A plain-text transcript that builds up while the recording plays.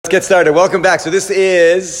get started. Welcome back. So this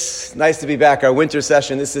is, nice to be back, our winter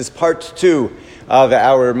session. This is part 2 of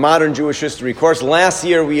our modern Jewish history course. Last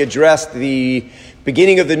year we addressed the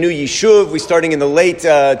beginning of the new Yishuv. We're starting in the mid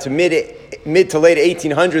to late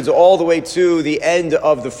 1800s all the way to the end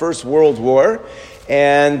of the First World War.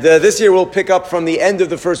 And this year we'll pick up from the end of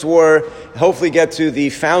the First War, hopefully get to the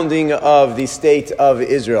founding of the State of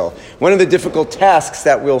Israel. One of the difficult tasks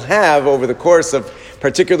that we'll have over the course of,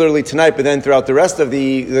 particularly tonight, but then throughout the rest of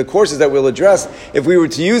the courses that we'll address, if we were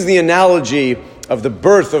to use the analogy of the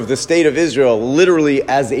birth of the State of Israel literally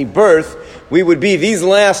as a birth, we would be these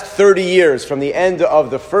last 30 years from the end of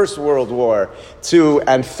the First World War to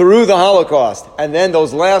and through the Holocaust, and then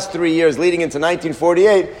those last 3 years leading into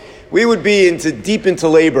 1948, we would be deep into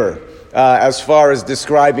labor as far as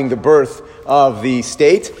describing the birth of the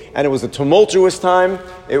state. And it was a tumultuous time.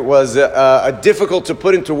 It was difficult to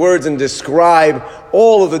put into words and describe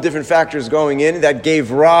all of the different factors going in that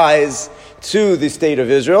gave rise to the State of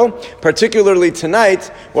Israel. Particularly tonight,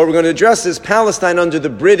 what we're going to address is Palestine under the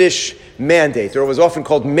British Mandate, or it was often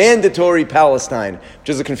called Mandatory Palestine, which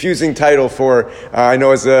is a confusing title for, I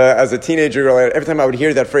know as a teenager, every time I would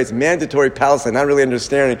hear that phrase, Mandatory Palestine, not really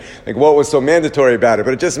understanding like what was so mandatory about it,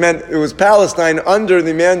 but it just meant it was Palestine under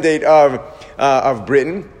the mandate of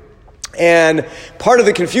Britain. And part of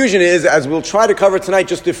the confusion is, as we'll try to cover tonight,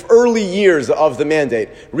 just the early years of the mandate.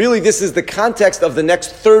 Really, this is the context of the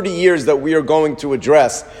next 30 years that we are going to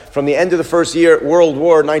address, from the end of the First World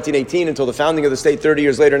War, 1918, until the founding of the state 30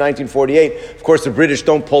 years later, 1948. Of course, the British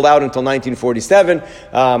don't pull out until 1947.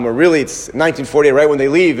 Or really, it's 1948, right when they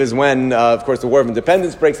leave, is when, of course, the War of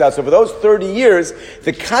Independence breaks out. So for those 30 years,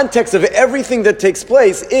 the context of everything that takes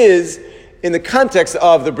place is in the context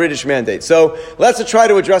of the British Mandate. So let's try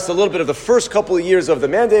to address a little bit of the first couple of years of the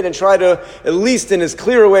mandate and try to, at least in as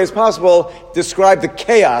clear a way as possible, describe the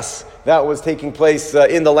chaos that was taking place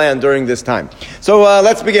in the land during this time. So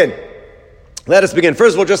let's begin. Let us begin.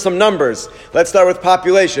 First of all, just some numbers. Let's start with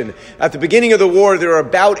population. At the beginning of the war, there were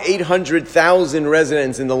about 800,000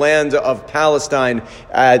 residents in the land of Palestine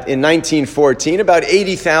in 1914. About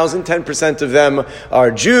 80,000, 10% of them are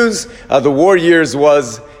Jews. The war years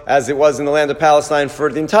was, as it was in the land of Palestine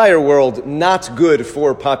for the entire world, not good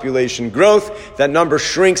for population growth. That number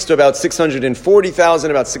shrinks to about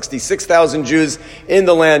 640,000, about 66,000 Jews in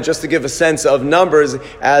the land, just to give a sense of numbers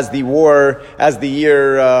as the war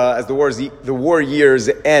years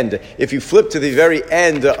end. If you flip to the very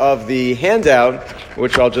end of the handout,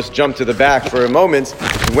 which I'll just jump to the back for a moment,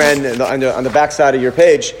 on the back side of your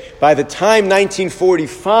page, by the time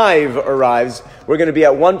 1945 arrives, we're going to be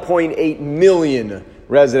at 1.8 million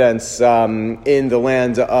residents in the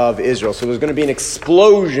land of Israel. So there's going to be an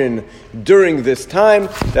explosion during this time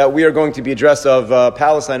that we are going to be addressed of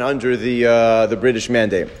Palestine under the British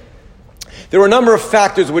Mandate. There were a number of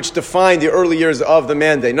factors which define the early years of the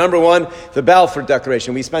mandate. Number one, the Balfour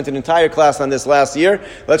Declaration. We spent an entire class on this last year.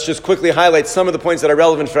 Let's just quickly highlight some of the points that are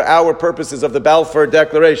relevant for our purposes of the Balfour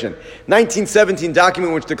Declaration. 1917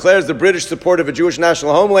 document which declares the British support of a Jewish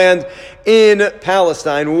national homeland in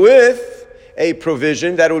Palestine with a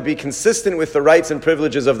provision that would be consistent with the rights and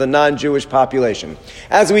privileges of the non-Jewish population.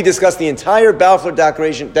 As we discussed, the entire Balfour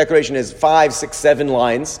Declaration is 5, 6, 7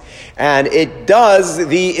 lines, and it does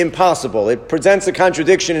the impossible. It presents a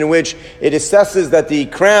contradiction in which it assesses that the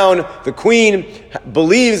crown, the queen,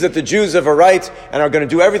 believes that the Jews have a right and are going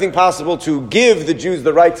to do everything possible to give the Jews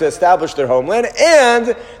the right to establish their homeland,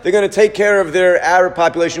 and they're going to take care of their Arab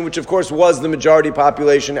population, which of course was the majority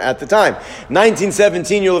population at the time.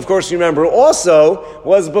 1917, you'll of course remember, also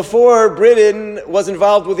was before Britain was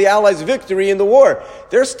involved with the Allies' victory in the war.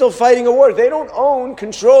 They're still fighting a war. They don't own,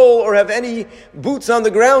 control, or have any boots on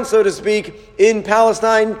the ground, so to speak, in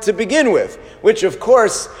Palestine to begin with, which of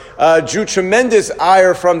course drew tremendous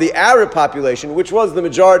ire from the Arab population, which was the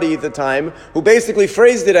majority at the time, who basically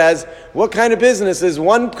phrased it as, what kind of business is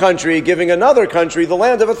one country giving another country the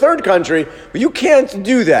land of a third country? Well, you can't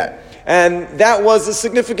do that. And that was a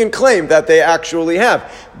significant claim that they actually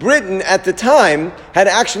have. Britain at the time had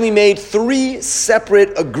actually made 3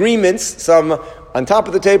 separate agreements, some on top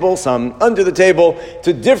of the table, some under the table,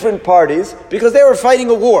 to different parties, because they were fighting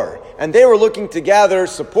a war. And they were looking to gather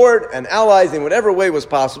support and allies in whatever way was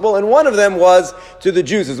possible. And one of them was to the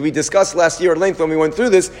Jews. As we discussed last year at length when we went through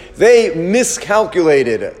this, they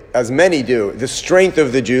miscalculated, as many do, the strength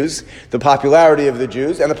of the Jews, the popularity of the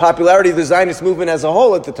Jews, and the popularity of the Zionist movement as a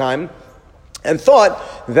whole at the time. and thought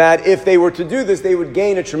that if they were to do this, they would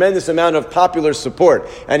gain a tremendous amount of popular support.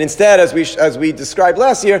 And instead, as we described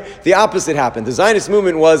last year, the opposite happened. The Zionist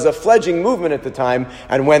movement was a fledgling movement at the time,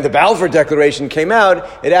 and when the Balfour Declaration came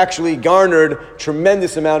out, it actually garnered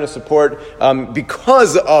tremendous amount of support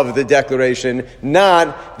because of the declaration,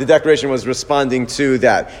 not the declaration was responding to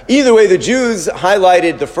that. Either way, the Jews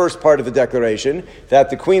highlighted the first part of the declaration,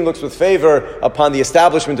 that the Queen looks with favor upon the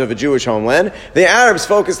establishment of a Jewish homeland. The Arabs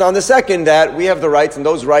focused on the second, that we have the rights and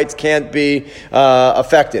those rights can't be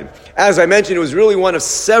affected. As I mentioned, it was really one of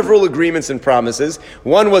several agreements and promises.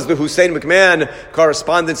 One was the Hussein McMahon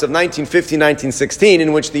correspondence of 1915-1916,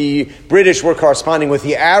 in which the British were corresponding with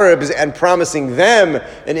the Arabs and promising them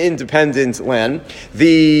an independent land.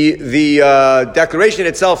 The declaration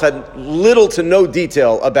itself had little to no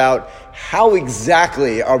detail about how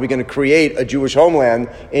exactly are we going to create a Jewish homeland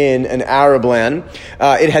in an Arab land.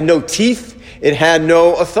 It had no teeth. It had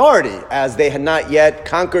no authority, as they had not yet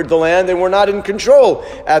conquered the land and were not in control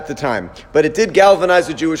at the time. But it did galvanize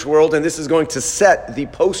the Jewish world, and this is going to set the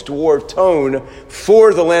post-war tone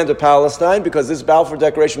for the land of Palestine, because this Balfour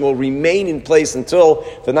Declaration will remain in place until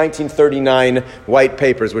the 1939 White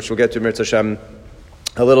Papers, which we'll get to Mirz Hashem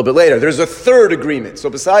a little bit later. There's a third agreement. So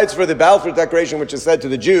besides for the Balfour Declaration, which is said to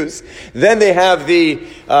the Jews, then they have the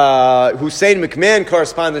Hussein McMahon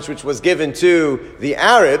correspondence, which was given to the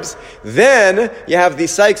Arabs. Then you have the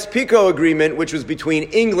Sykes-Picot Agreement, which was between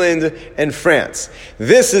England and France.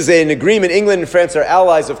 This is an agreement. England and France are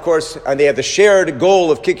allies, of course, and they have the shared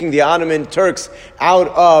goal of kicking the Ottoman Turks out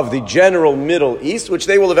of the general Middle East, which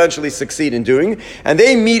they will eventually succeed in doing. And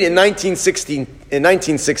they meet in 1916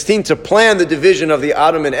 to plan the division of the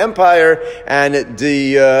Ottoman Empire and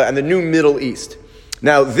the new Middle East.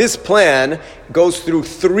 Now, this plan goes through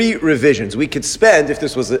 3 revisions. We could spend, if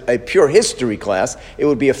this was a pure history class, it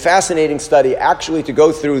would be a fascinating study actually to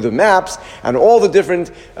go through the maps and all the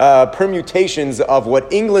different permutations of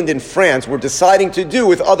what England and France were deciding to do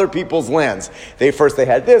with other people's lands. They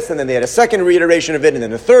had this, and then they had a second reiteration of it, and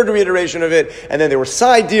then a third reiteration of it, and then there were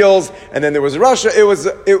side deals, and then there was Russia.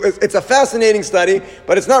 It's a fascinating study,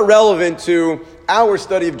 but it's not relevant to our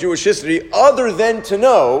study of Jewish history, other than to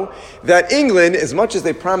know that England, as much as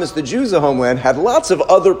they promised the Jews a homeland, had lots of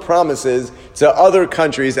other promises to other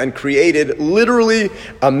countries and created literally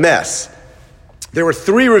a mess. There were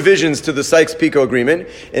 3 revisions to the Sykes-Picot Agreement.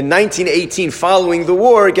 In 1918, following the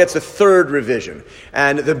war, it gets a third revision.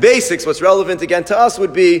 And the basics, what's relevant again to us,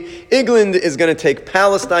 would be England is going to take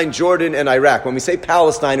Palestine, Jordan, and Iraq. When we say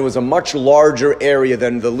Palestine, it was a much larger area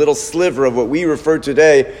than the little sliver of what we refer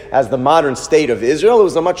today as the modern state of Israel. It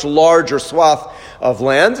was a much larger swath of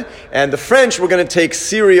land. And the French were going to take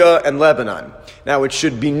Syria and Lebanon. Now, it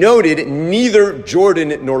should be noted, neither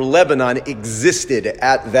Jordan nor Lebanon existed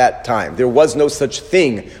at that time. There was no such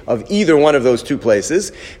thing of either one of those two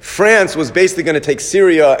places. France was basically going to take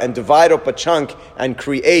Syria and divide up a chunk and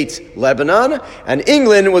create Lebanon. And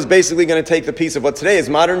England was basically going to take the piece of what today is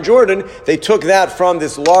modern Jordan. They took that from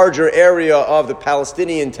this larger area of the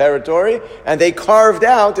Palestinian territory, and they carved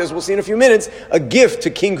out, as we'll see in a few minutes, a gift to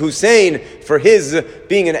King Hussein for his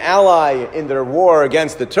being an ally in their war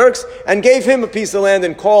against the Turks, and gave him a piece of land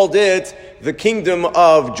and called it the Kingdom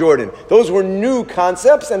of Jordan. Those were new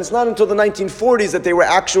concepts, and it's not until the 1940s that they were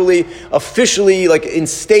actually officially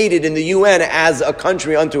instated in the UN as a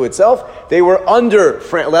country unto itself. They were under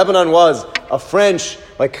Lebanon was a French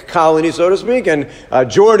colony, so to speak, and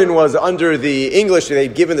Jordan was under the English.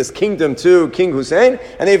 They'd given this kingdom to King Hussein,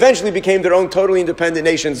 and they eventually became their own totally independent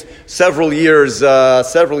nations several years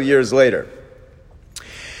later.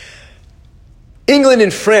 England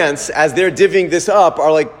and France, as they're divvying this up,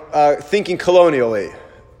 are thinking colonially.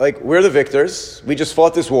 We're the victors. We just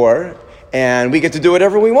fought this war, and we get to do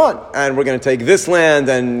whatever we want. And we're going to take this land,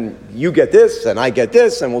 and you get this, and I get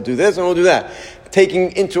this, and we'll do this, and we'll do that.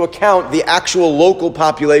 Taking into account the actual local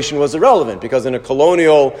population was irrelevant, because in a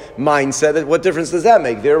colonial mindset, what difference does that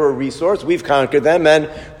make? They're a resource, we've conquered them, and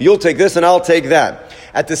you'll take this and I'll take that.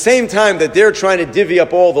 At the same time that they're trying to divvy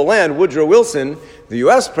up all the land, Woodrow Wilson, the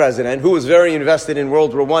U.S. president, who was very invested in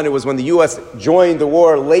World War I, it was when the U.S. joined the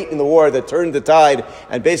war, late in the war, that turned the tide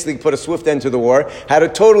and basically put a swift end to the war, had a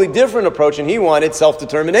totally different approach, and he wanted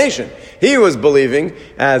self-determination. He was believing,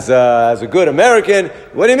 as a good American,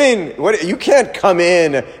 what do you mean? You can't come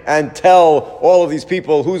in and tell all of these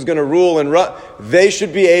people who's going to rule and run. They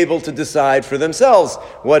should be able to decide for themselves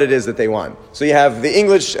what it is that they want. So you have the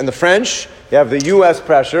English and the French, you have the U.S.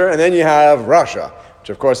 pressure, and then you have Russia, which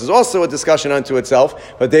of course is also a discussion unto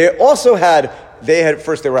itself, but they also had they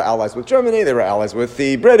were allies with Germany, they were allies with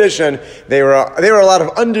the British, and they were a lot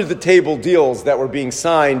of under the table deals that were being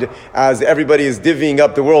signed as everybody is divvying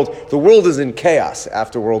up the world. The world is in chaos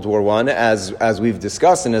after World War I, as we've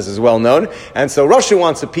discussed and as is well known. And so Russia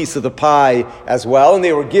wants a piece of the pie as well, and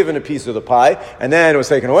they were given a piece of the pie, and then it was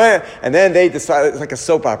taken away, and then they decided, it's like a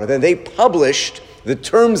soap opera, then they published the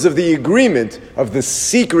terms of the agreement, of the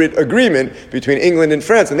secret agreement between England and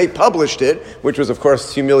France, and they published it, which was, of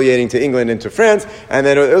course, humiliating to England and to France, and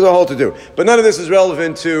then there was a whole to-do. But none of this is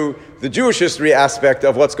relevant to the Jewish history aspect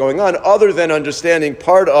of what's going on, other than understanding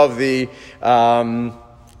part of the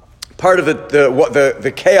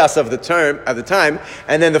chaos of the time.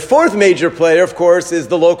 And then the fourth major player, of course, is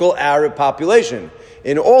the local Arab population.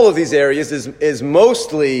 In all of these areas is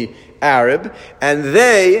mostly Arab, and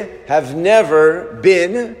they have never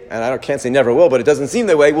been, and I can't say never will, but it doesn't seem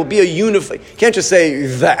that way, will be a unified. Can't just say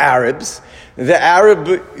the Arabs. The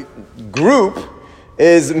Arab group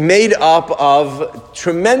is made up of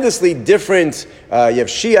tremendously different, you have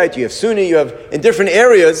Shiite, you have Sunni, you have in different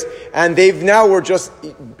areas, and were just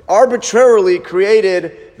arbitrarily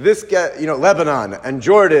created this, Lebanon and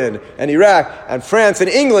Jordan and Iraq and France and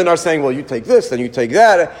England are saying, well, you take this and you take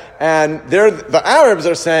that. And the Arabs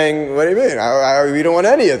are saying, what do you mean? We don't want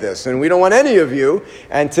any of this and we don't want any of you.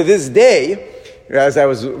 And to this day, as I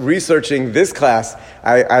was researching this class,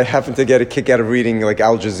 I happened to get a kick out of reading like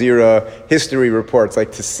Al Jazeera history reports,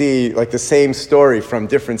 like to see like the same story from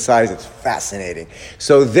different sides. It's fascinating.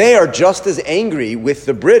 So they are just as angry with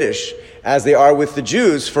the British as they are with the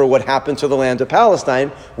Jews for what happened to the land of Palestine,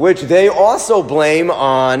 which they also blame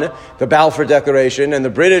on the Balfour Declaration and the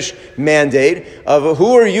British mandate of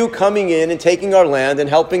who are you coming in and taking our land and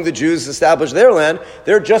helping the Jews establish their land?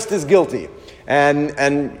 They're just as guilty.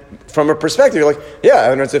 And from a perspective, you're like,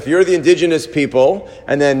 yeah, and it's if you're the indigenous people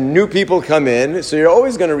and then new people come in, so you're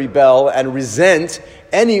always going to rebel and resent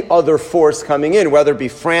any other force coming in, whether it be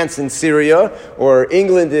France in Syria or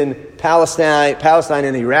England in Palestine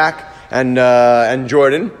and Iraq and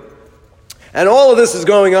Jordan. And all of this is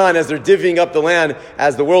going on as they're divvying up the land,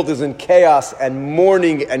 as the world is in chaos and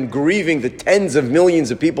mourning and grieving the tens of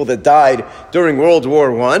millions of people that died during World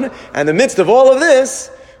War I. And in the midst of all of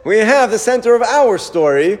this, we have the center of our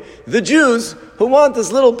story, the Jews who want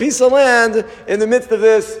this little piece of land in the midst of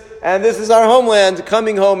this, and this is our homeland,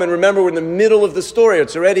 coming home. And remember, we're in the middle of the story.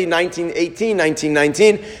 It's already 1918,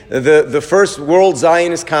 1919. The first World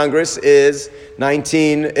Zionist Congress is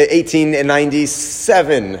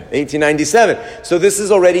 1897. So this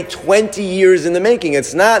is already 20 years in the making.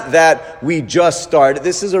 It's not that we just started.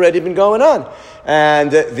 This has already been going on.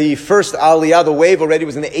 And the first Aliyah, the wave already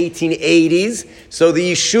was in the 1880s. So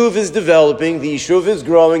the Yishuv is developing, the Yishuv is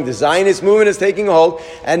growing, the Zionist movement is taking hold.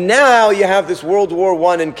 And now you have this World War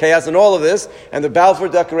I and chaos and all of this. And the Balfour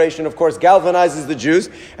Declaration, of course, galvanizes the Jews.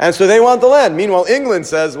 And so they want the land. Meanwhile, England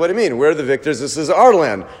says, what do you mean? We're the victors. This is our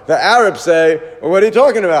land. The Arabs say, well, what are you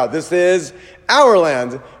talking about? This is our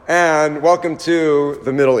land. And welcome to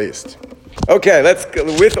the Middle East. Okay,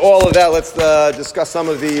 with all of that, let's discuss some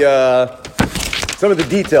of the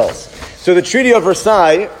details. So the Treaty of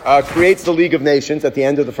Versailles creates the League of Nations at the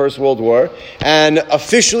end of the First World War and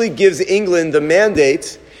officially gives England the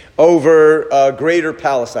mandate over Greater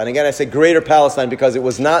Palestine. Again, I say Greater Palestine because it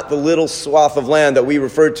was not the little swath of land that we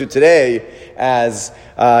refer to today as,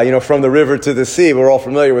 from the river to the sea. We're all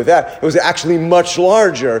familiar with that. It was actually much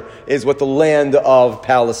larger, is what the land of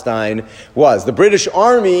Palestine was. The British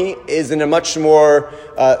Army is in a much more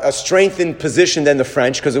a strengthened position than the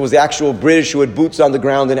French, because it was the actual British who had boots on the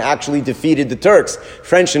ground and actually defeated the Turks.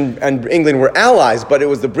 French and England were allies, but it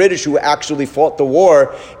was the British who actually fought the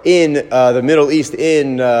war in the Middle East,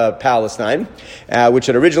 in Palestine, which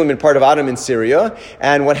had originally been part of Ottoman Syria.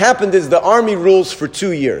 And what happened is the army rules for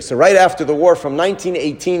 2 years. So right after the war, from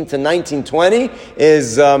 1918 to 1920,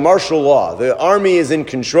 is martial law. The army is in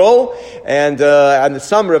control, and in the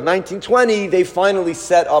summer of 1920, they finally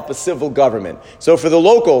set up a civil government. So for the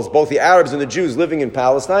locals, both the Arabs and the Jews living in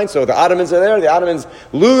Palestine, so the Ottomans are there, the Ottomans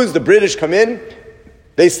lose, the British come in,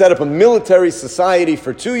 they set up a military society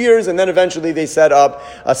for 2 years, and then eventually they set up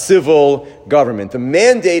a civil government. The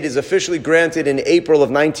mandate is officially granted in April of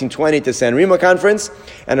 1920 to San Remo Conference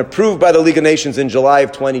and approved by the League of Nations in July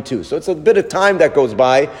of 22. So it's a bit of time that goes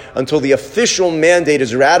by until the official mandate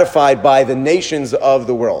is ratified by the nations of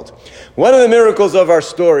the world. One of the miracles of our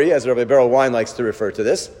story, as Rabbi Beryl Wein likes to refer to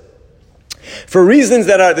this, For reasons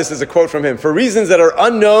that are, this is a quote from him, for reasons that are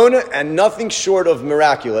unknown and nothing short of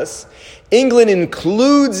miraculous, England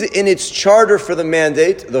includes in its charter for the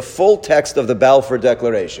mandate the full text of the Balfour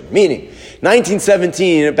Declaration. Meaning,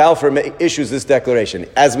 1917, Balfour issues this declaration.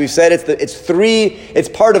 As we've said, it's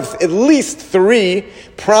part of at least 3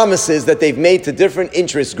 promises that they've made to different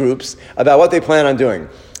interest groups about what they plan on doing.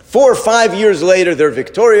 4 or 5 years later, they're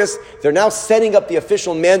victorious. They're now setting up the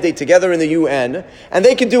official mandate together in the UN, and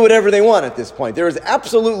they can do whatever they want at this point. There is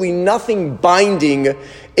absolutely nothing binding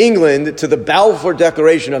England to the Balfour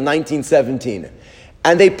Declaration of 1917.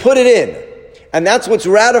 And they put it in. And that's what's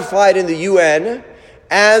ratified in the UN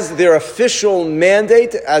as their official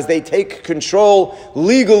mandate, as they take control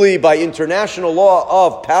legally by international law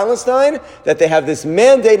of Palestine, that they have this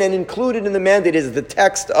mandate, and included in the mandate is the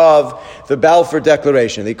text of the Balfour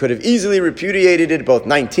Declaration. They could have easily repudiated it both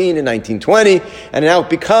 19 and 1920, and now it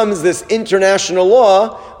becomes this international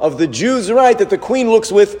law of the Jews' right that the Queen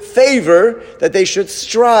looks with favor that they should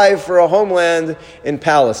strive for a homeland in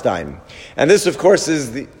Palestine. And this, of course,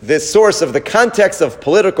 is the source of the context of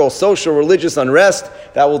political, social, religious unrest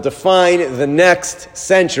that will define the next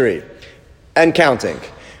century and counting.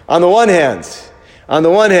 On the one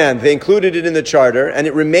hand, they included it in the charter, and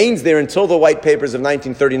it remains there until the White Papers of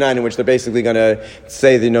 1939, in which they're basically going to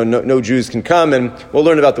say that, no Jews can come, and we'll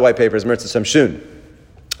learn about the White Papers, Mirza Samshun.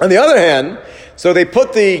 On the other hand, so they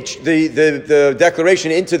put the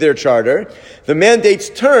declaration into their charter. The mandate's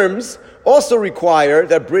terms also require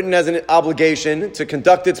that Britain has an obligation to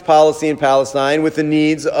conduct its policy in Palestine with the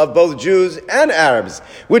needs of both Jews and Arabs,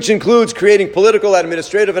 which includes creating political,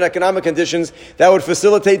 administrative, and economic conditions that would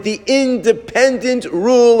facilitate the independent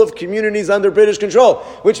rule of communities under British control,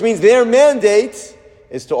 which means their mandate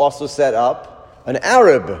is to also set up an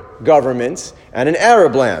Arab government and an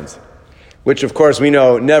Arab land, which of course we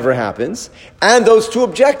know never happens. And those 2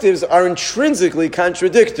 objectives are intrinsically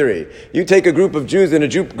contradictory. You take a group of Jews and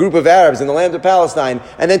a group of Arabs in the land of Palestine,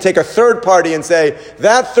 and then take a third party and say,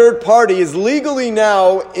 that third party is legally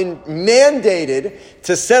now mandated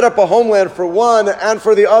to set up a homeland for one and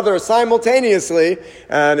for the other simultaneously,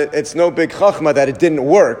 and it's no big chachma that it didn't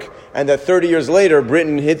work, and that 30 years later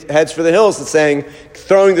Britain heads for the hills and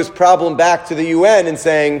throwing this problem back to the UN and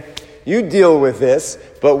saying, you deal with this,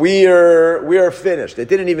 but we are finished. It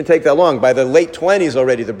didn't even take that long. By the late 20s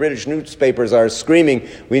already, the British newspapers are screaming,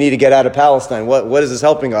 we need to get out of Palestine. What is this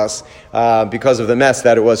helping us? Because of the mess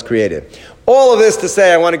that it was created. All of this to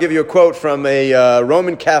say, I want to give you a quote from a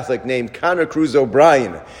Roman Catholic named Connor Cruz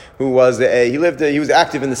O'Brien, who was he was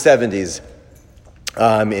active in the 70s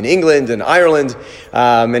in England and Ireland,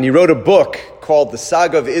 and he wrote a book called The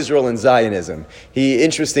Saga of Israel and Zionism. He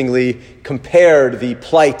interestingly compared the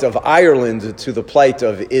plight of Ireland to the plight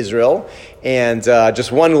of Israel, and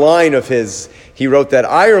just one line of his, he wrote that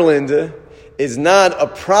Ireland is not a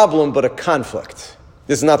problem but a conflict.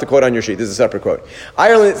 This is not the quote on your sheet, this is a separate quote.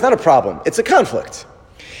 Ireland, it's not a problem, it's a conflict.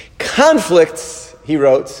 Conflicts, he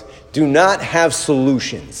wrote, do not have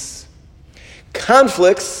solutions.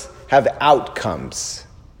 Conflicts have outcomes.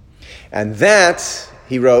 And that,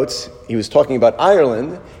 he wrote, he was talking about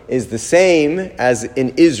Ireland, is the same as in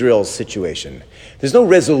Israel's situation. There's no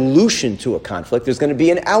resolution to a conflict. There's going to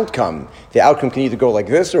be an outcome. The outcome can either go like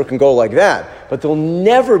this or it can go like that. But there'll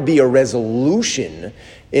never be a resolution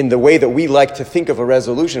in the way that we like to think of a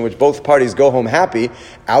resolution, which both parties go home happy.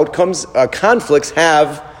 Conflicts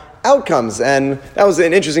have outcomes. And that was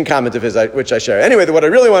an interesting comment of his, which I share. Anyway, what I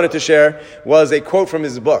really wanted to share was a quote from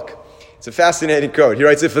his book. It's a fascinating quote. He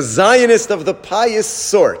writes, if a Zionist of the pious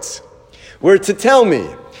sort were to tell me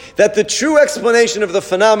that the true explanation of the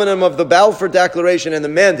phenomenon of the Balfour Declaration and the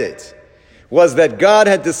mandate was that God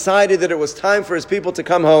had decided that it was time for his people to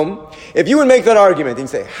come home, if you would make that argument and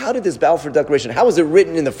say, how did this Balfour Declaration, how was it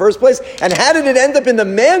written in the first place, and how did it end up in the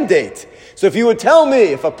mandate? So if you would tell me,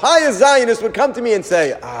 if a pious Zionist would come to me and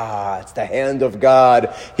say, it's the hand of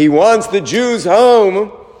God, he wants the Jews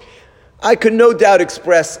home, I could no doubt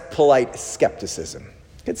express polite skepticism.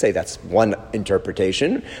 I could say that's one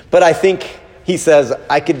interpretation, but I think he says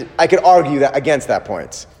I could argue that against that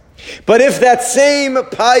point. But if that same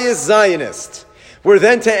pious Zionist were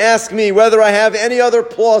then to ask me whether I have any other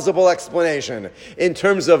plausible explanation in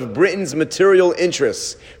terms of Britain's material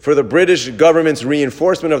interests for the British government's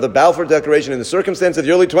reinforcement of the Balfour Declaration in the circumstance of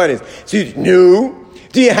the early 20s, so no.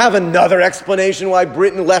 Do you have another explanation why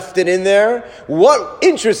Britain left it in there? What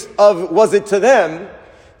interest was it to them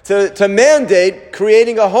to mandate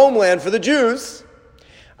creating a homeland for the Jews?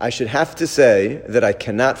 I should have to say that I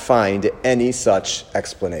cannot find any such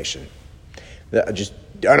explanation. I just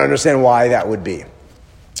don't understand why that would be.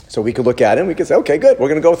 So we could look at it and we could say, okay, good, we're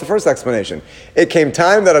going to go with the first explanation. It came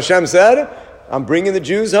time that Hashem said, I'm bringing the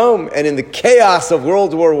Jews home. And in the chaos of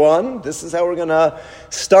World War I, this is how we're going to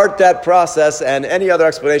start that process. And any other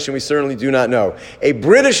explanation we certainly do not know. A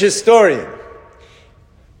British historian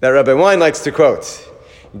that Rabbi Wein likes to quote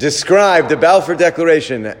described the Balfour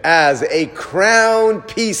Declaration as a crown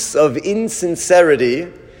piece of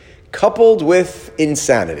insincerity coupled with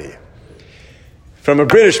insanity. From a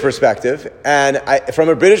British perspective, from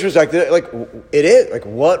a British perspective, it is,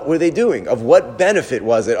 what were they doing? Of what benefit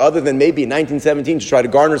was it, other than maybe in 1917 to try to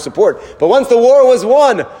garner support? But once the war was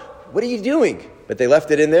won, what are you doing? But they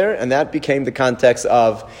left it in there, and that became the context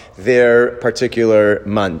of their particular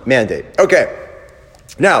mandate. Okay,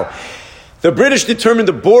 now, the British determined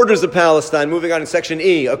the borders of Palestine, moving on in section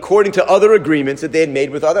E, according to other agreements that they had made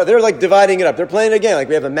with other. They're dividing it up. They're playing it again.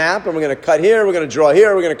 We have a map, and we're going to cut here, we're going to draw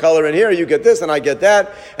here, we're going to color in here, you get this, and I get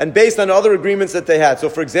that, and based on other agreements that they had. So,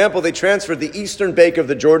 for example, they transferred the eastern bank of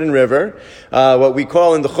the Jordan River, what we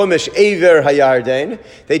call in the Chumash, Ever Hayarden.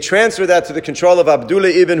 They transferred that to the control of Abdullah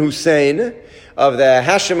ibn Hussein of the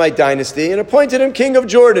Hashemite dynasty, and appointed him king of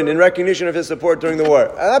Jordan in recognition of his support during the war.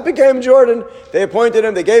 And that became Jordan. They appointed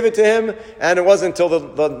him, they gave it to him, and it wasn't until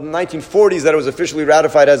the 1940s that it was officially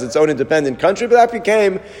ratified as its own independent country, but that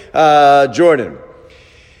became Jordan.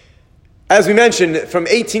 As we mentioned, from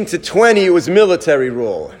 18 to 20, it was military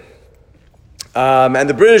rule. And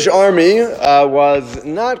the British Army was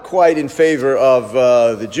not quite in favor of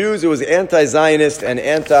the Jews. It was anti-Zionist and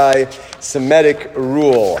anti-Semitic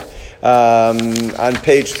rule. On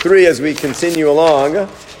page 3, as we continue along,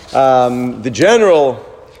 the general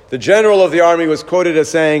of the army was quoted as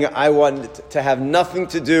saying, I want to have nothing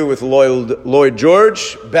to do with Lloyd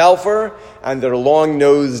George, Balfour, and their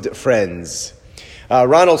long-nosed friends.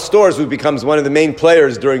 Ronald Storrs, who becomes one of the main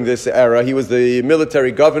players during this era, he was the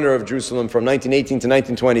military governor of Jerusalem from 1918 to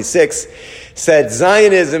 1926, said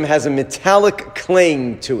Zionism has a metallic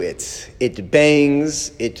clang to it. It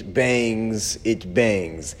bangs, it bangs, it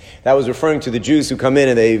bangs. That was referring to the Jews who come in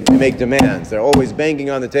and they make demands. They're always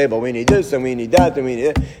banging on the table. We need this and we need that and we need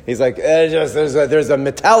it. He's like, there's a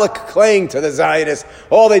metallic clang to the Zionists.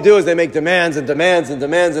 All they do is they make demands and demands and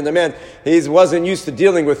demands and demands. He wasn't used to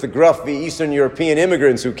dealing with the gruff Eastern European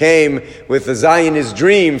immigrants who came with the Zionist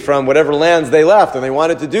dream from whatever lands they left, and they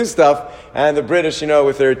wanted to do stuff. And the British,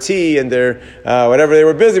 with their tea and their whatever they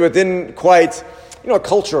were busy with, didn't quite, a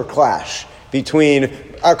culture clash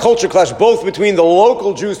both between the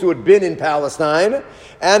local Jews who had been in Palestine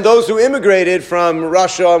and those who immigrated from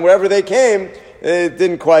Russia and wherever they came. It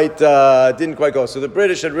didn't quite go. So the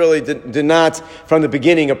British had really did not, from the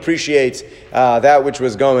beginning, appreciate that which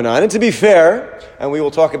was going on. And to be fair, and we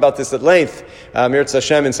will talk about this at length, Mirz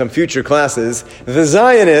Hashem, in some future classes, the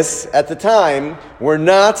Zionists at the time were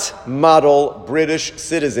not model British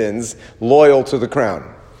citizens loyal to the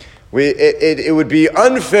crown. It would be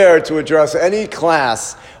unfair to address any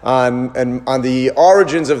class on the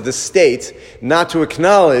origins of the state not to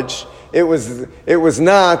acknowledge it was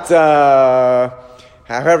not,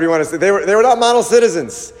 however you want to say, they were not model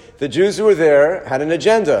citizens. The Jews who were there had an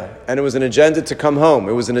agenda, and it was an agenda to come home.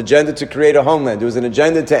 It was an agenda to create a homeland. It was an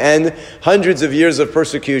agenda to end hundreds of years of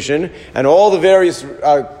persecution, and all the various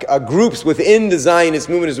groups within the Zionist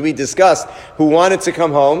movement, as we discussed, who wanted to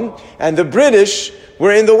come home, and the British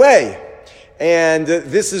were in the way. And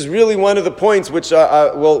this is really one of the points which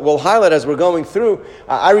we'll highlight as we're going through.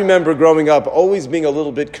 I remember growing up always being a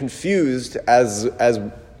little bit confused as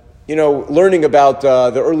learning about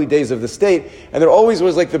the early days of the state. And there always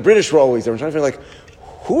was the British were always there. I'm trying to feel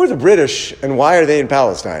who are the British and why are they in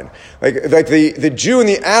Palestine? Like the Jew and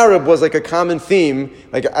the Arab was a common theme.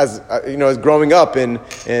 As growing up in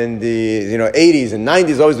the 80s and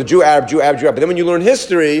 90s, always the Jew, Arab. But then when you learn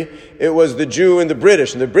history, it was the Jew and the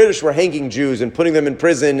British were hanging Jews and putting them in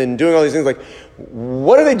prison and doing all these things.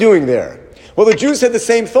 What are they doing there? Well, the Jews had the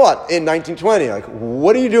same thought in 1920.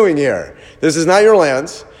 What are you doing here? This is not your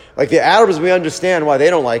land. The Arabs, we understand why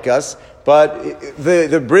they don't like us, but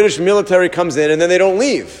the British military comes in and then they don't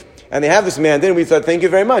leave. And they have this mandate, and we thought, thank you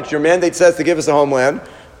very much. Your mandate says to give us a homeland.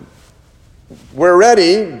 We're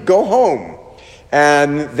ready, go home.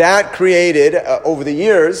 And that created, over the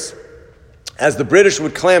years, as the British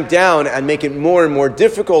would clamp down and make it more and more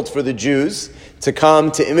difficult for the Jews to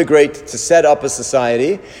come, to immigrate, to set up a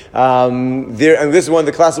society. And this is one of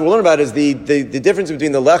the classes we'll learn about, is the difference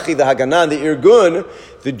between the Lechi, the Haganah, and the Irgun.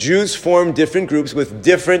 The Jews formed different groups with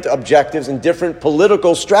different objectives and different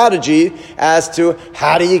political strategy as to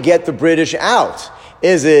how do you get the British out.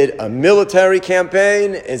 Is it a military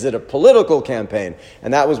campaign? Is it a political campaign?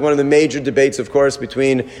 And that was one of the major debates, of course,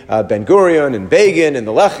 between Ben-Gurion and Begin and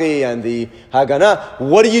the Lehi and the Haganah.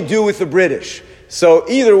 What do you do with the British? So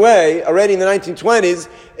either way, already in the 1920s,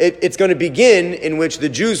 it's going to begin in which the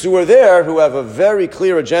Jews who are there, who have a very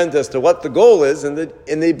clear agenda as to what the goal is, and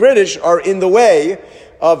the British are in the way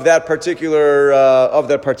of that particular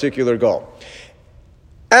goal.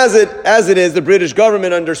 As it is, the British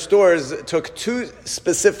government under Storrs took two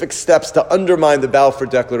specific steps to undermine the Balfour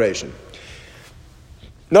Declaration.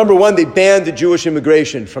 Number one, they banned the Jewish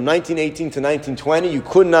immigration. From 1918 to 1920, you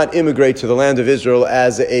could not immigrate to the land of Israel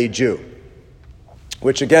as a Jew.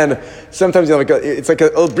 Which again, sometimes it's like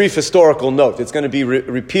a brief historical note. It's going to be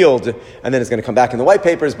repealed, and then it's going to come back in the white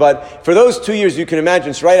papers. But for those 2 years, you can imagine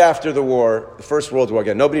it's right after the war, the First World War.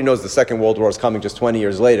 Again, nobody knows the Second World War is coming just 20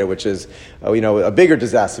 years later, which is a bigger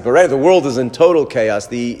disaster. But right, the world is in total chaos.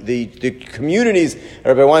 The communities,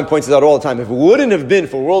 Rabbi Wein points it out all the time. If it wouldn't have been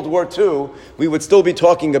for World War II, we would still be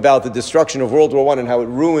talking about the destruction of World War I and how it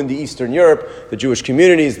ruined the Eastern Europe, the Jewish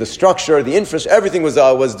communities, the structure, the infrastructure. Everything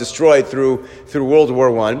was destroyed through World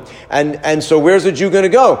War I. And so where's a Jew going to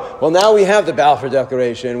go? Well, now we have the Balfour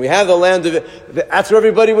Declaration. We have the land of it. That's where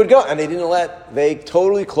everybody would go. And they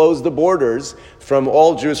totally closed the borders from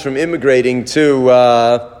all Jews from immigrating to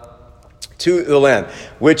the land,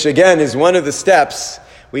 which again is one of the steps.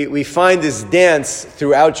 We find this dance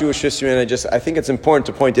throughout Jewish history, and I think it's important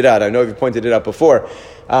to point it out. I know you've pointed it out before.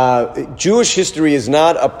 Jewish history is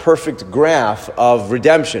not a perfect graph of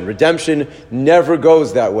redemption. Redemption never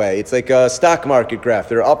goes that way. It's like a stock market graph.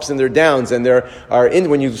 There are ups and there are downs, and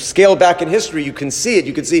when you scale back in history, you can see it.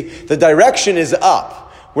 You can see the direction is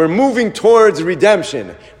up. We're moving towards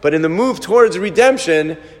redemption. But in the move towards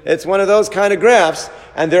redemption, it's one of those kind of graphs.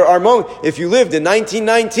 And there are moments, if you lived in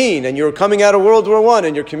 1919 and you were coming out of World War I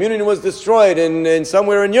and your community was destroyed in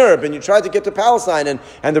somewhere in Europe and you tried to get to Palestine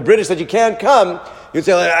and the British said you can't come, you'd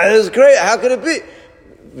say, this is great, how could it be?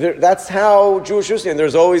 That's how Jewish history, and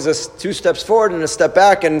there's always two steps forward and a step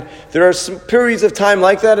back, and there are some periods of time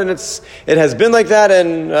like that, and it has been like that,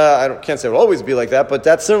 and I can't say it will always be like that, but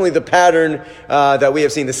that's certainly the pattern that we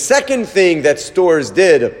have seen. The second thing that Storrs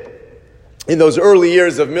did in those early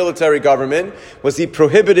years of military government was he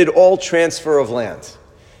prohibited all transfer of land.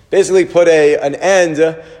 Basically put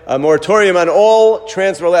a moratorium on all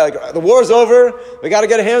transfer of land. Like, the war's over, we got to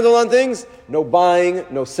get a handle on things. No buying,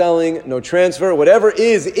 no selling, no transfer. Whatever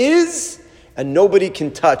is, and nobody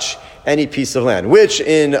can touch any piece of land, which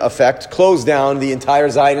in effect closed down the entire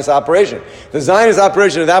Zionist operation. The Zionist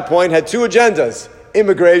operation at that point had two agendas: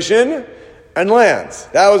 immigration and land.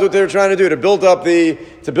 That was what they were trying to do, to build up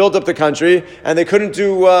the country, and they couldn't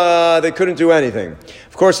do anything.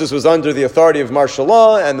 Of course, this was under the authority of martial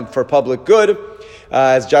law and for public good.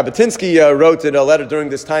 As Jabotinsky wrote in a letter during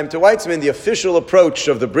this time to Weizmann, the official approach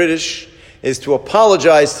of the British is to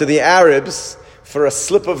apologize to the Arabs for a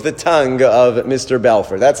slip of the tongue of Mr.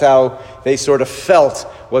 Balfour. That's how they sort of felt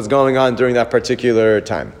was going on during that particular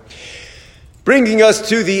time. Bringing us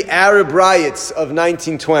to the Arab riots of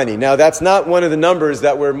 1920. Now, that's not one of the numbers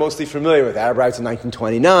that we're mostly familiar with. Arab riots in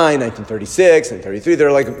 1929, 1936, and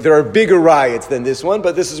 1933. There are bigger riots than this one,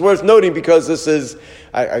 but this is worth noting because this is,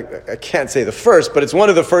 I can't say the first, but it's one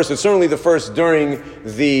of the first. It's certainly the first during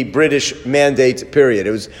the British Mandate period.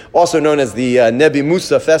 It was also known as the Nebi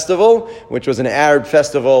Musa Festival, which was an Arab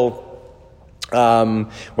festival,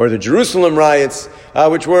 or the Jerusalem riots,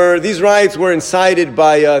 these riots were incited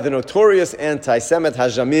by the notorious anti-Semite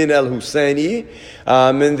Hajamin el-Husseini,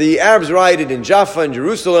 and the Arabs rioted in Jaffa in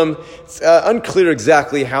Jerusalem. It's unclear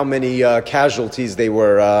exactly how many casualties they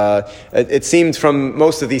were. It seemed from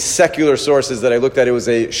most of these secular sources that I looked at, it was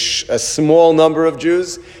a small number of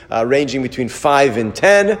Jews, ranging between 5 and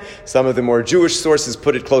 10. Some of the more Jewish sources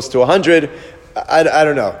put it close to 100. I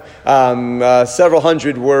don't know. Several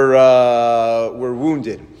hundred were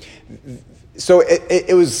wounded. So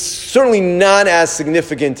it was certainly not as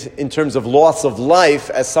significant in terms of loss of life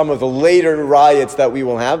as some of the later riots that we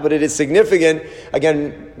will have, but it is significant,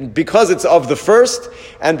 again, because it's of the first,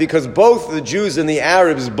 and because both the Jews and the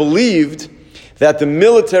Arabs believed that the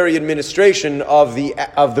military administration of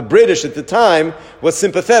the British at the time was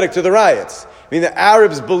sympathetic to the riots. I mean, the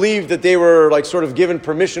Arabs believed that they were sort of given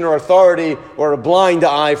permission or authority or a blind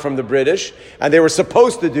eye from the British, and they were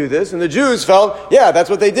supposed to do this, and the Jews felt, yeah, that's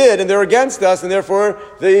what they did, and they're against us, and therefore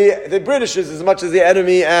the British is as much as the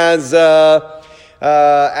enemy as the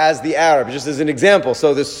Arab, just as an example.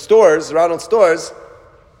 So the Ronald Storrs,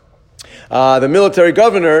 The military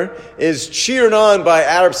governor is cheered on by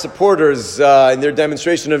Arab supporters in their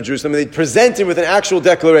demonstration of Jerusalem. They present him with an actual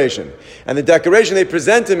declaration. And the declaration they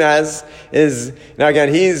present him as is, now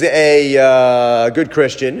again, he's a good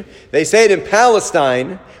Christian. They say it in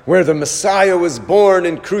Palestine, where the Messiah was born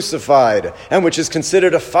and crucified, and which is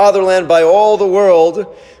considered a fatherland by all the world,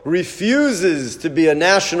 refuses to be a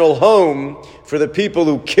national home for the people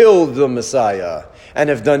who killed the Messiah and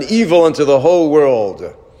have done evil unto the whole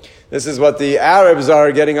world. This is what the Arabs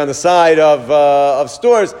are getting on the side of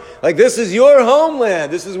stores. Like, this is your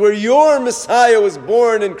homeland. This is where your Messiah was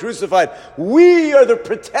born and crucified. We are the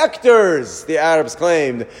protectors, the Arabs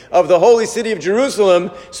claimed, of the holy city of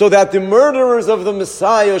Jerusalem, so that the murderers of the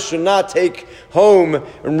Messiah should not take home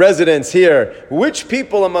and residence here. Which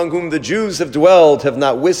people among whom the Jews have dwelled have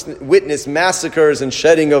not witnessed massacres and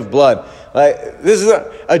shedding of blood? This is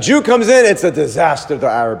a Jew comes in, it's a disaster, the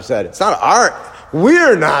Arabs said. It's not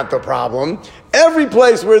we're not the problem. Every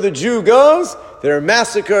place where the Jew goes, there are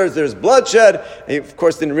massacres, there's bloodshed. He, of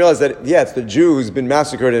course, didn't realize that, it's the Jew who's been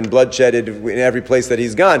massacred and bloodshedded in every place that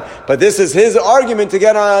he's gone. But this is his argument to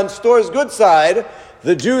get on Storr's good side.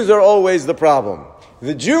 The Jews are always the problem.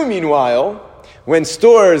 The Jew, meanwhile, when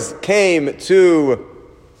Storrs came to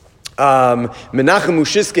Menachem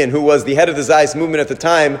Ushishkin, who was the head of the Zionist movement at the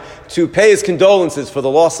time, to pay his condolences for the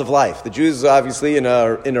loss of life. The Jews, obviously, in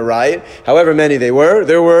a riot, however many they were,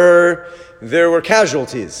 there were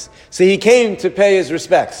casualties. So he came to pay his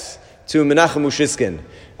respects to Menachem Ushishkin,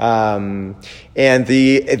 and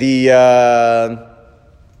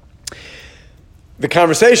the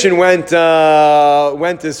conversation went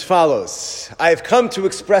as follows. I have come to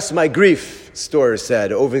express my grief, Storr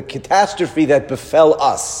said, over the catastrophe that befell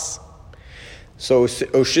us. So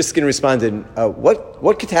Ushishkin responded,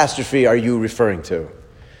 what catastrophe are you referring to?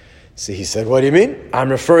 So he said, what do you mean? I'm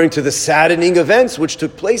referring to the saddening events which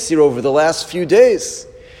took place here over the last few days.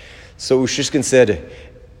 So Ushishkin said,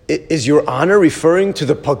 is your honor referring to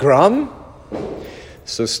the pogrom?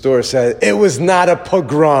 So Storr said, it was not a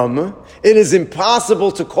pogrom. It is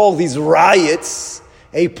impossible to call these riots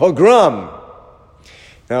a pogrom.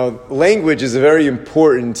 Now, language is a very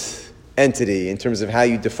important entity in terms of how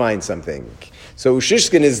you define something. So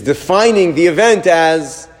Ushishkin is defining the event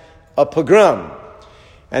as a pogrom.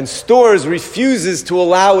 And Storrs refuses to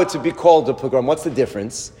allow it to be called a pogrom. What's the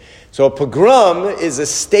difference? So a pogrom is a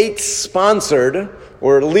state-sponsored,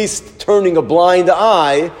 or at least turning a blind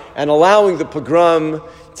eye and allowing the pogrom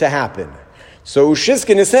to happen. So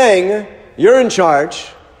Ushishkin is saying, you're in charge.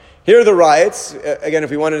 Here are the riots. Again, if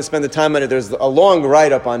we wanted to spend the time on it, there's a long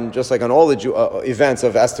write-up on, just like on all the events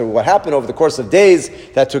as to what happened over the course of days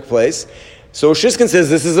that took place. So Ushishkin says,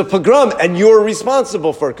 this is a pogrom, and you're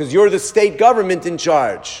responsible for it, because you're the state government in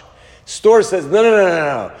charge. Storr says,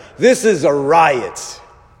 no. This is a riot.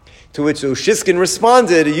 To which Ushishkin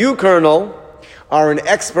responded, you, Colonel, are an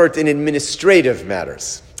expert in administrative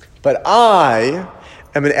matters, but I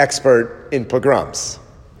am an expert in pogroms.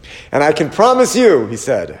 And I can promise you, he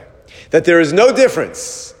said, that there is no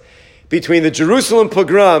difference between the Jerusalem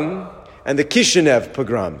pogrom and the Kishinev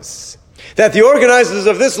pogroms. That the organizers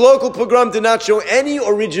of this local pogrom did not show any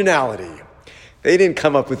originality. They didn't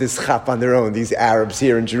come up with this chap on their own, these Arabs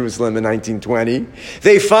here in Jerusalem in 1920.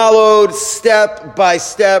 They followed step by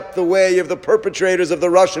step the way of the perpetrators of the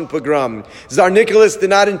Russian pogrom. Tsar Nicholas did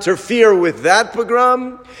not interfere with that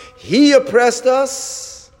pogrom. He oppressed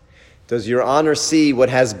us. Does your honor see what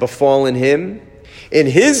has befallen him? In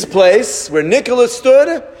his place, where Nicholas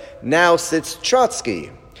stood, now sits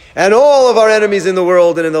Trotsky. And all of our enemies in the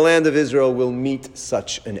world and in the land of Israel will meet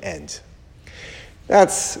such an end.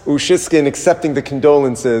 That's Ushishkin accepting the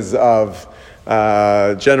condolences of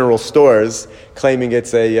General Storrs, claiming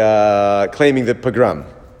claiming the pogrom.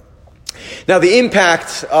 Now, the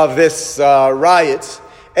impact of this riot,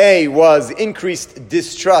 was increased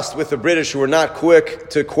distrust with the British, who were not quick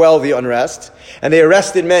to quell the unrest, and they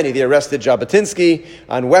arrested many. They arrested Jabotinsky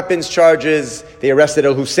on weapons charges. They arrested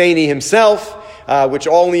al-Husseini himself, which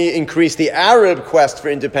only increased the Arab quest for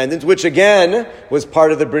independence, which again was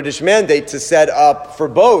part of the British mandate to set up for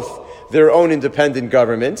both their own independent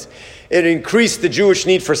government. It increased the Jewish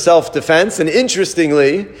need for self-defense, and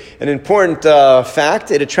interestingly, an important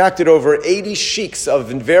fact, it attracted over 80 sheiks of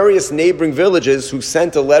various neighboring villages who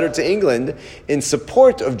sent a letter to England in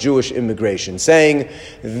support of Jewish immigration, saying,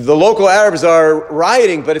 the local Arabs are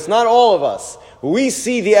rioting, but it's not all of us. we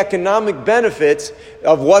see the economic benefits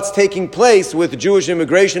of what's taking place with Jewish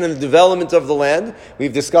immigration and the development of the land.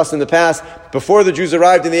 We've discussed in the past, before the Jews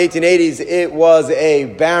arrived in the 1880s, it was a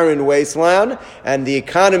barren wasteland, and the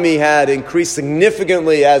economy had increased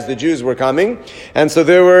significantly as the Jews were coming. And so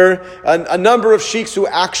there were a number of sheikhs who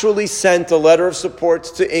actually sent a letter of support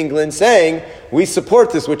to England saying, we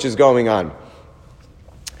support this which is going on.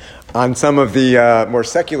 On some of the more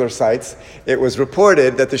secular sites, it was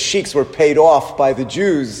reported that the sheikhs were paid off by the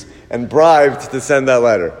Jews and bribed to send that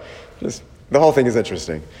letter. The whole thing is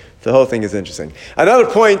interesting. Another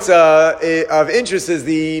point of interest is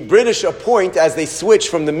the British appoint, as they switch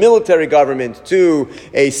from the military government to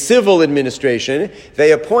a civil administration,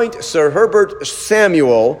 they appoint Sir Herbert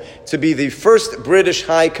Samuel to be the first British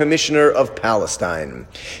High Commissioner of Palestine.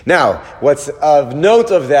 Now, what's of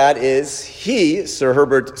note of that is Sir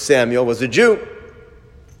Herbert Samuel, was a Jew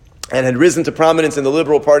and had risen to prominence in the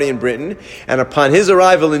Liberal Party in Britain, and upon his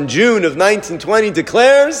arrival in June of 1920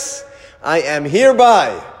 declares, I am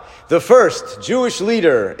hereby the first Jewish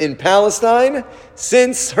leader in Palestine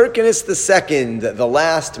since Hyrcanus II, the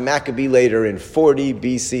last Maccabee leader in 40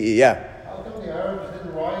 BCE. Yeah? How come the Arabs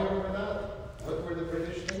didn't riot over that? What were the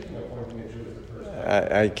British thinking of appointing a Jew as the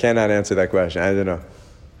first? I cannot answer that question. I don't know.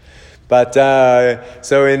 But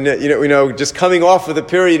so in just coming off of the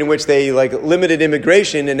period in which they limited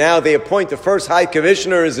immigration, and now they appoint the first High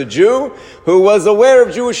Commissioner as a Jew who was aware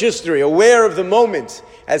of Jewish history, aware of the moment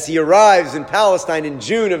as he arrives in Palestine in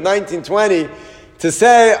June of 1920, to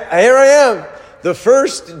say, here I am, the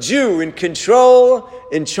first Jew in control,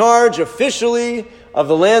 in charge officially of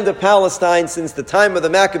the land of Palestine since the time of the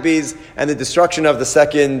Maccabees and the destruction of the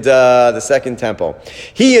second temple.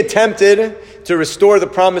 He attempted to restore the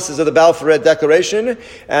promises of the Balfour Declaration,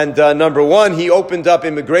 and number one, he opened up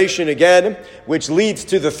immigration again, which leads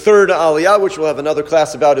to the third Aliyah, which we'll have another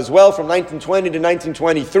class about as well. From 1920 to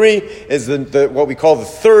 1923 is what we call the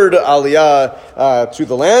third Aliyah to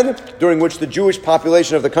the land, during which the Jewish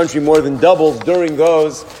population of the country more than doubles during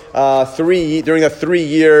that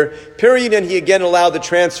 3-year period, and he again allowed the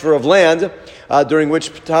transfer of land, during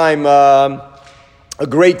which time a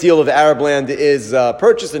great deal of Arab land is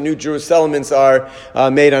purchased, and new Jewish settlements are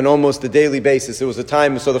made on almost a daily basis. It was a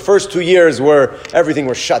time, so the first 2 years where everything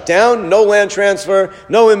was shut down, no land transfer,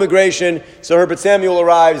 no immigration. So Herbert Samuel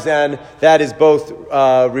arrives, and that is both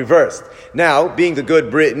reversed. Now, being the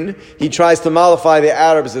good Briton, he tries to mollify the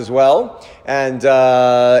Arabs as well. And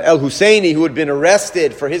El Husseini, who had been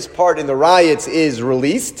arrested for his part in the riots, is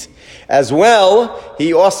released. As well,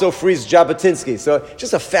 he also frees Jabotinsky. So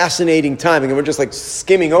just a fascinating time. And we're just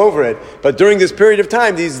skimming over it. But during this period of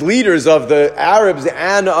time, these leaders of the Arabs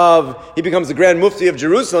he becomes the Grand Mufti of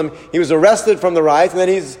Jerusalem. He was arrested from the riots, and then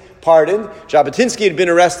he's pardoned. Jabotinsky had been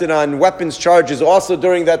arrested on weapons charges. Also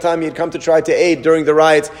during that time, he had come to try to aid during the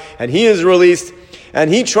riots, and he is released.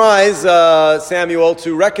 And he tries, Samuel,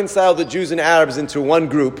 to reconcile the Jews and Arabs into one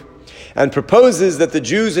group, and proposes that the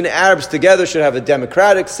Jews and Arabs together should have a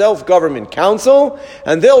democratic self-government council,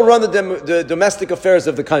 and they'll run the domestic affairs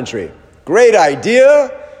of the country. Great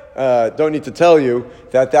idea. Don't need to tell you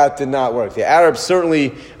that did not work. The Arabs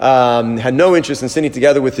certainly had no interest in sitting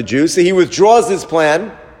together with the Jews, so he withdraws his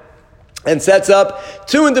plan and sets up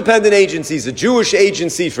 2 independent agencies, a Jewish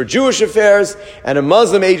agency for Jewish affairs and a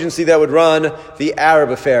Muslim agency that would run the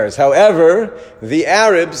Arab affairs. However, the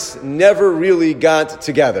Arabs never really got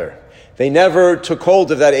together. They never took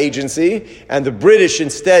hold of that agency, and the British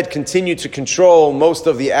instead continued to control most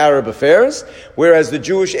of the Arab affairs, whereas the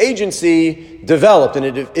Jewish agency developed, and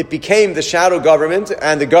it became the shadow government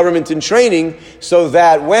and the government in training, so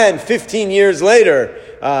that when 15 years later,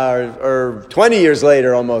 or 20 years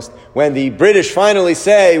later almost, when the British finally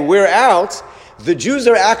say, we're out, the Jews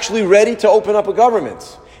are actually ready to open up a government,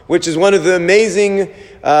 which is one of the amazing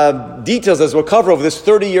details as we'll cover over this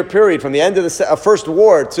 30-year period from the end of the First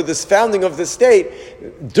War to this founding of the state.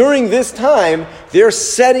 During this time, they're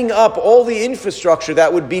setting up all the infrastructure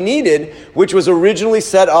that would be needed, which was originally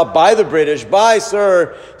set up by the British, by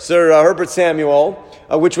Sir Herbert Samuel,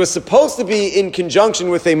 which was supposed to be in conjunction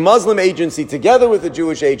with a Muslim agency together with the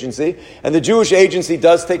Jewish agency, and the Jewish agency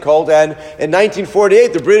does take hold, and in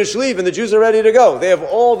 1948 the British leave and the Jews are ready to go. They have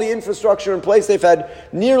all the infrastructure in place. They've had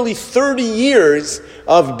nearly 30 years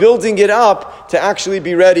of building it up to actually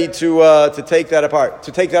be ready to take that apart,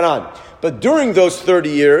 to take that on. But during those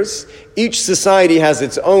 30 years, each society has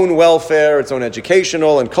its own welfare, its own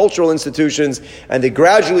educational and cultural institutions, and they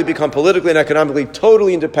gradually become politically and economically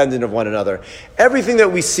totally independent of one another. Everything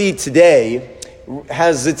that we see today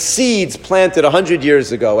has its seeds planted 100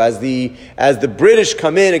 years ago. As the British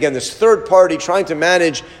come in, again, this third party trying to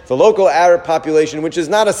manage the local Arab population, which is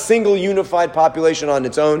not a single unified population on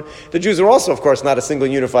its own. The Jews are also, of course, not a single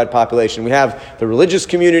unified population. We have the religious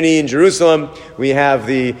community in Jerusalem. We have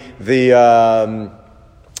the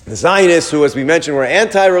Zionists, who, as we mentioned, were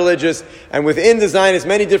anti-religious, and within the Zionists,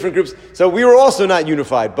 many different groups. So we were also not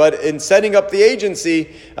unified. But in setting up the agency,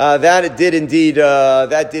 that did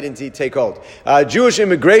indeed take hold. Jewish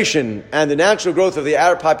immigration and the natural growth of the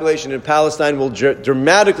Arab population in Palestine will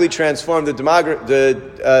dramatically transform the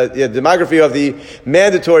demography of the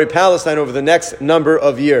mandatory Palestine over the next number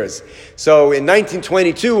of years. So in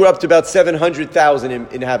 1922, we're up to about 700,000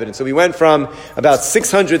 inhabitants. So we went from about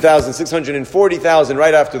 600,000, 640,000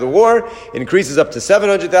 right after the war. It increases up to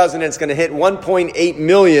 700,000, and it's going to hit 1.8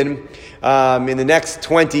 million in the next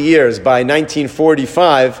 20 years. By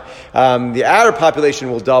 1945, the Arab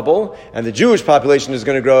population will double, and the Jewish population is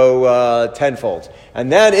going to grow tenfold.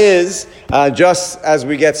 And that is, just as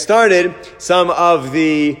we get started, some of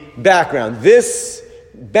the background. This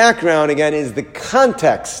background, again, is the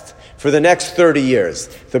context for the next 30 years.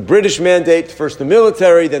 The British mandate, first the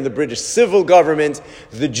military, then the British civil government.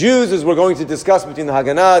 The Jews, as we're going to discuss between the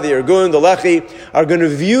Haganah, the Irgun, the Lehi, are going to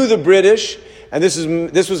view the British, and this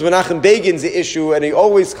was Menachem Begin's issue, and he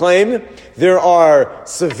always claimed there are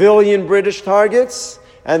civilian British targets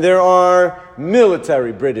and there are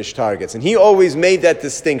military British targets. And he always made that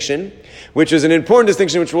distinction, which is an important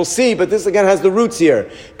distinction, which we'll see, but this again has the roots here.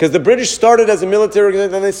 Because the British started as a military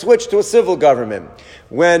organization, then they switched to a civil government.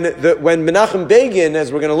 When Menachem Begin,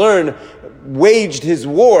 as we're going to learn, waged his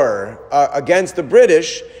war against the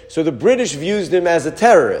British, so the British viewed him as a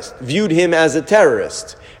terrorist.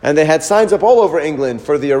 And they had signs up all over England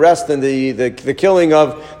for the arrest and the killing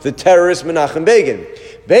of the terrorist Menachem Begin.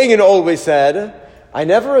 Begin always said, I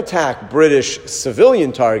never attack British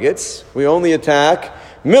civilian targets. We only attack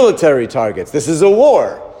military targets. This is a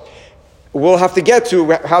war. We'll have to get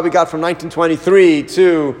to how we got from 1923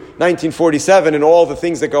 to 1947 and all the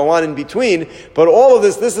things that go on in between. But all of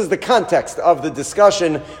this is the context of the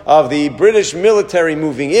discussion of the British military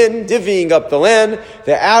moving in, divvying up the land.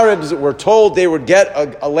 The Arabs were told they would get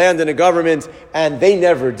a land and a government, and they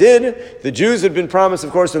never did. The Jews had been promised,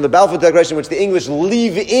 of course, in the Balfour Declaration, which the English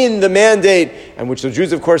leave in the mandate, and which the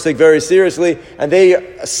Jews, of course, take very seriously. And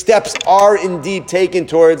steps are indeed taken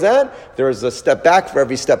towards that. There is a step back for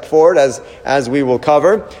every step forward, as we will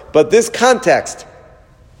cover. But this context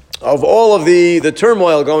of all of the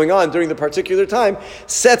turmoil going on during the particular time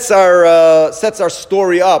sets our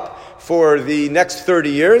story up for the next 30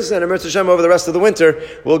 years, and Emet Hashem over the rest of the winter,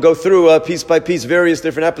 we'll go through piece by piece various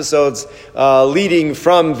different episodes leading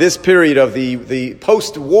from this period of the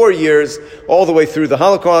post-war years all the way through the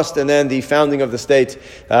Holocaust and then the founding of the state,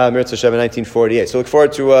 Emet Hashem in 1948. So look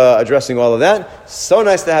forward to addressing all of that. So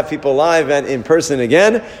nice to have people live and in person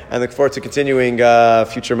again, and look forward to continuing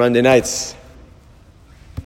future Monday nights.